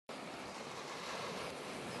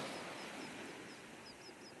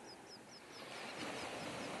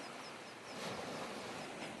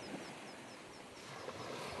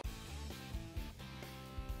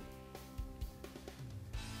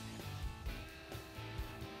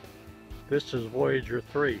This is Voyager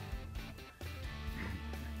 3.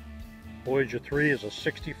 Voyager 3 is a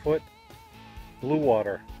 60-foot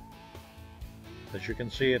Bluewater. As you can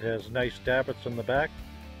see, it has nice davits in the back.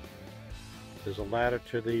 There's a ladder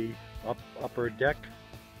to the upper deck,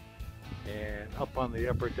 and up on the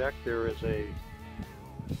upper deck there is a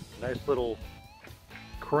nice little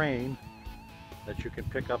crane that you can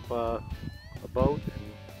pick up a boat and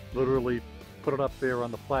literally put it up there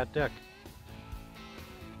on the flat deck.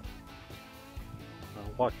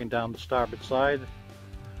 Walking down the starboard side,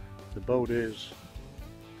 the boat is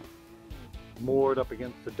moored up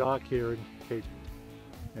against the dock here in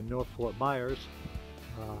North Fort Myers.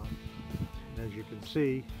 And as you can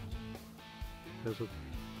see, there's some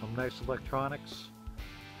nice electronics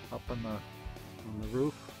up on the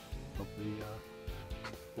roof of the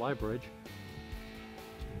flybridge.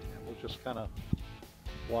 And we'll just kind of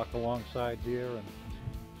walk alongside here, and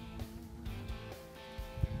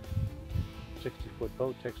 60-foot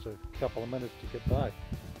boat takes a couple of minutes to get by.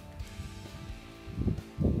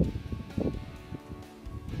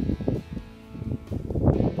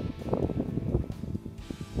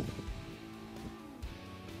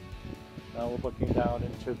 Now we're looking down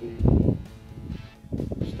into the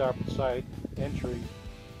starboard side entry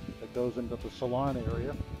that goes into the salon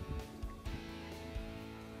area.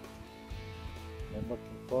 And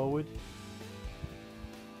looking forward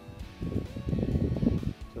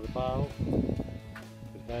to the bow,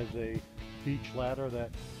 it has a beach ladder that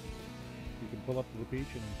you can pull up to the beach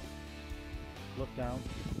and look down.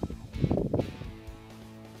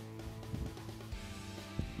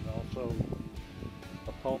 And also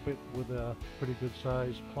a pulpit with a pretty good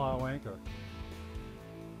sized plow anchor.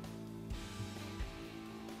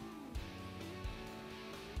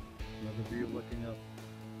 Another view looking up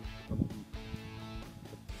from the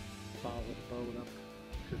bow of the boat up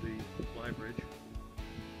to the flybridge.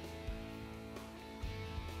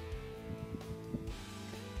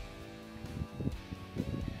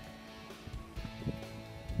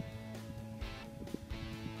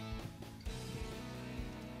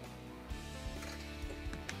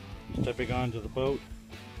 Stepping onto the boat,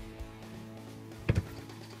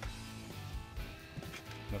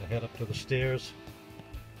 gotta head up to the stairs,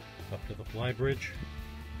 up to the flybridge.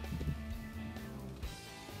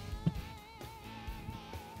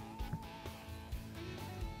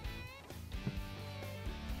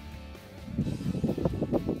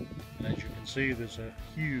 And as you can see, there's a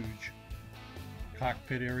huge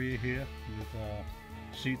cockpit area here with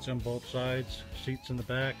seats on both sides, seats in the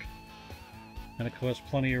back. And of course,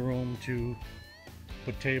 plenty of room to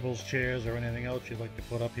put tables, chairs, or anything else you'd like to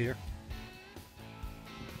put up here.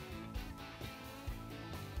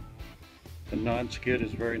 The non-skid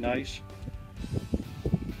is very nice.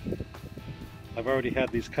 I've already had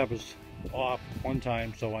these covers off one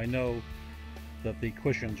time, so I know that the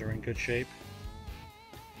cushions are in good shape.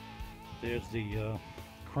 There's the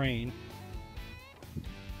crane.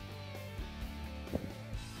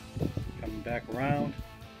 Coming back around.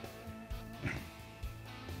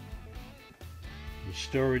 There's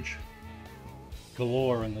storage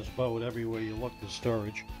galore in this boat. Everywhere you look, there's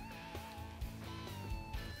storage.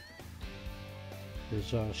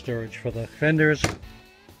 There's storage for the fenders.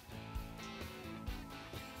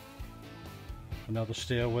 Another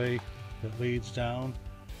stairway that leads down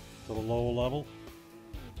to the lower level.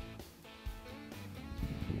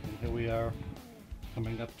 And here we are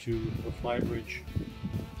coming up to the flybridge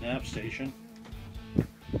nav station.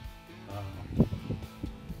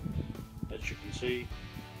 As you can see,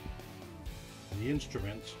 the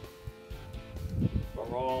instruments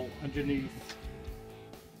are all underneath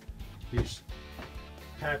these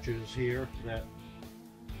patches here that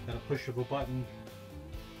at a push of a button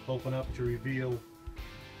open up to reveal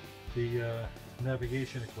the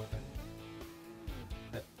navigation equipment.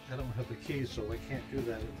 I don't have the keys, so I can't do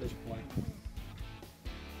that at this point.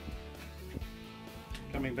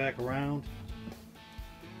 Coming back around,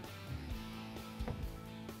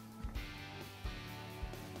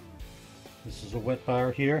 this is a wet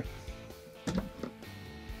bar here,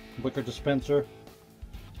 liquor dispenser,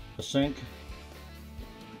 a sink,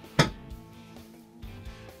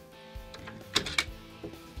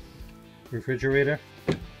 refrigerator,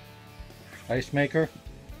 ice maker,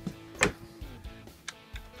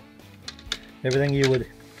 everything you would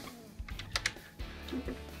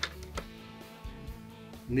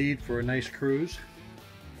need for a nice cruise.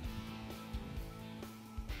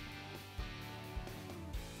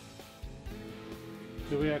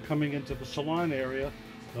 So we are coming into the salon area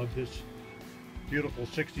of this beautiful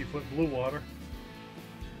 60-foot Bluewater.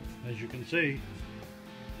 As you can see,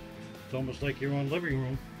 it's almost like your own living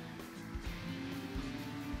room.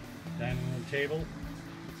 Dining room table.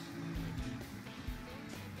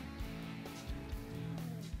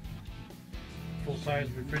 Full-size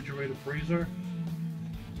refrigerator freezer.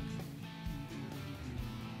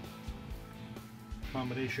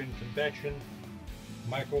 Combination convection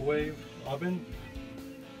microwave oven.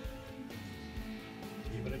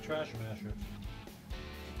 Even a trash masher.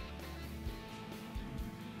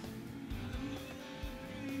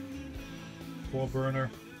 Four-burner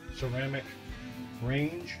ceramic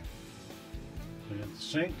range. And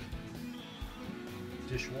sink.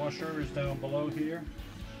 Dishwasher is down below here.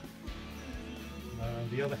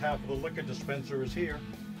 The other half of the liquor dispenser is here.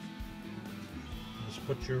 Just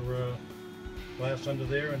put your glass under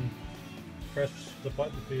there and press the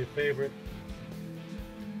button for your favorite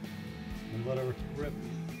and let her rip.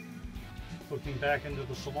 Looking back into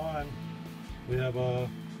the salon, we have a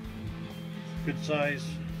good size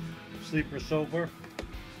sleeper sofa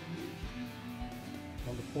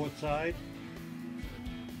on the port side.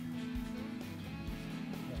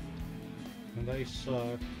 A nice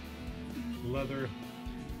leather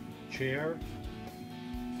chair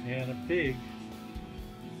and a big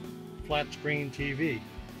flat screen TV.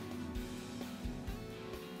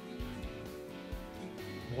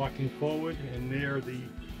 Walking forward, and near the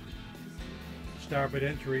starboard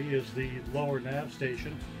entry is the lower nav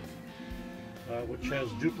station, which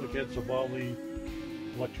has duplicates of all the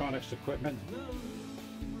electronics equipment.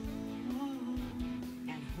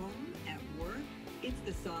 At home, at work, it's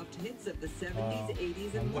the soft hits of the 70s,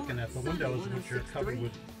 80s, and I'm looking at the windows, which are covered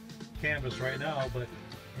with canvas right now, but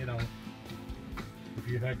you know, if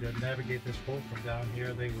you had to navigate this boat from down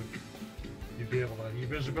here, you'd be able to, your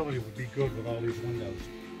visibility would be good with all these windows.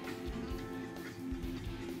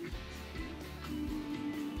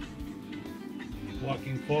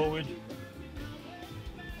 Walking forward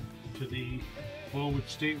to the forward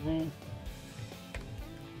stateroom,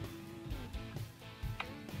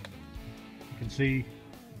 you can see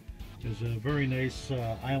there's a very nice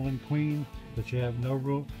island queen that you have no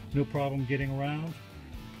problem getting around.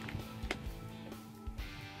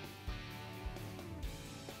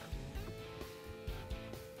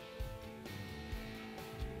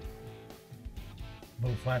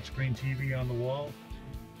 Little flat screen TV on the wall,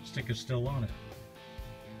 sticker still on it.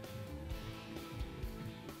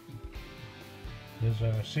 There's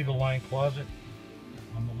a cedar lined closet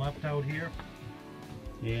on the left out here,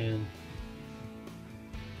 and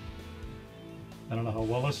I don't know how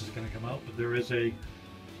well this is going to come out, but there is a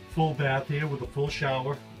full bath here with a full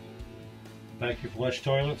shower, vacuum flush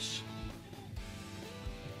toilets,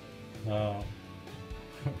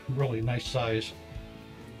 really nice size.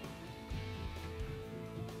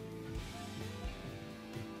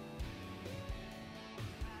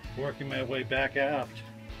 Working my way back aft,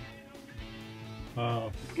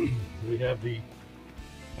 we have the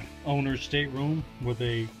owner's stateroom with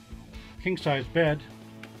a king-size bed,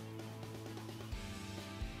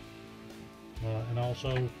 and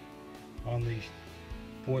also on the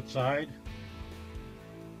port side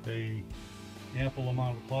a ample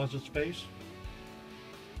amount of closet space,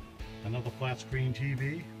 another flat screen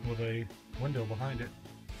TV with a window behind it.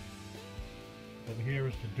 Over here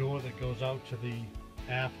is the door that goes out to the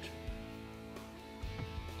aft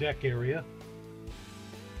deck area,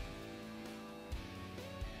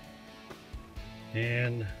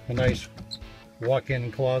 and a nice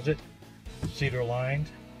walk-in closet, cedar lined.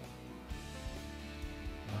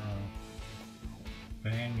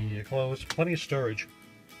 Bang your clothes, plenty of storage.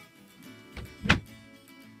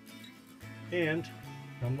 And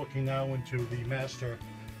I'm looking now into the master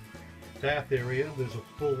bath area. There's a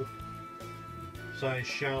full size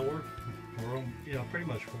shower, or you know, pretty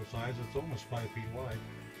much full size. It's almost 5 feet wide,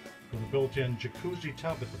 with a built-in jacuzzi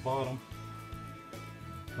tub at the bottom.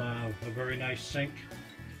 A very nice sink,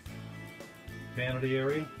 vanity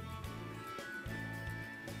area.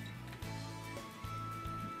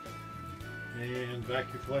 And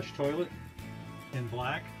vacuum flush toilet in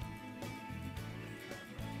black.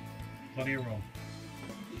 Plenty of room.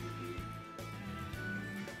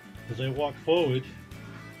 As I walk forward,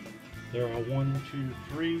 there are 1, 2,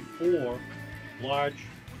 3, 4 large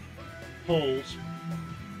holes,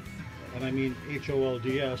 and I mean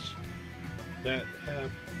HOLDS, that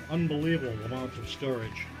have unbelievable amounts of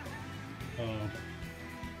storage to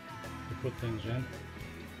put things in.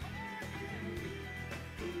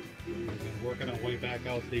 We've been working our way back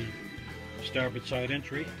out the starboard side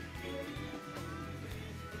entry.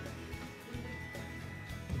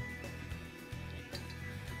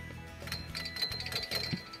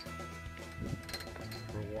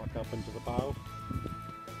 We'll walk up into the bow.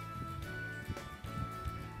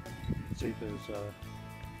 See, there's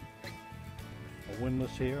A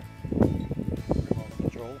windlass here, remote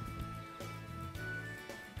control.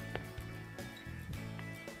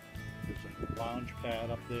 There's a lounge pad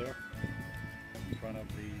up there in front of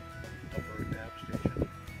the upper nav station.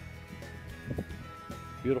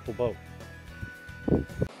 Beautiful boat.